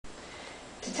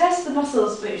To test the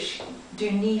muscles which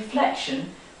do knee flexion,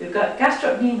 we've got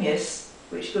gastrocnemius,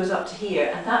 which goes up to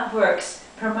here, and that works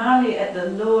primarily at the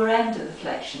lower end of the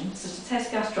flexion. So to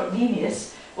test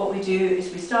gastrocnemius, what we do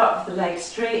is we start with the legs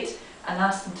straight and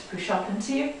ask them to push up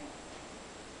into you.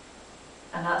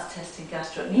 And that's testing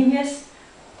gastrocnemius.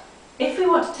 If we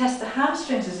want to test the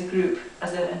hamstrings as a group,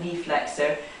 as a knee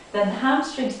flexor, then the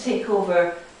hamstrings take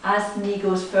over as the knee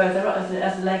goes further up,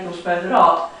 as the leg goes further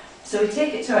up. So we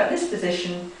take it to at this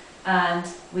position and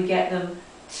we get them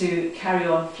to carry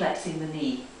on flexing the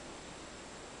knee.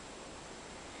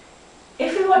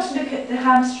 If we want to look at the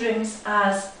hamstrings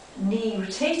as knee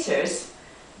rotators,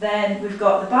 then we've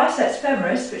got the biceps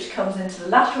femoris, which comes into the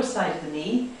lateral side of the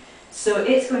knee. So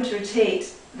it's going to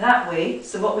rotate that way.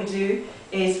 So what we do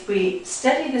is we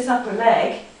steady this upper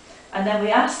leg and then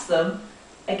we ask them,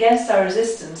 against our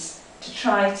resistance, to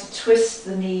try to twist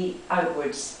the knee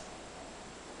outwards.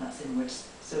 That's inwards.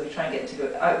 So we try and get them to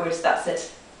go outwards, that's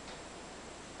it.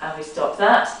 And we stop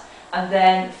that. And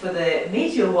then for the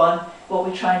medial one, what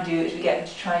we try and do is we get them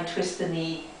to try and twist the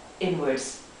knee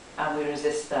inwards, and we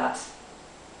resist that.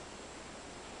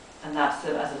 And that's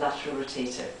them as a lateral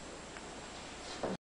rotator.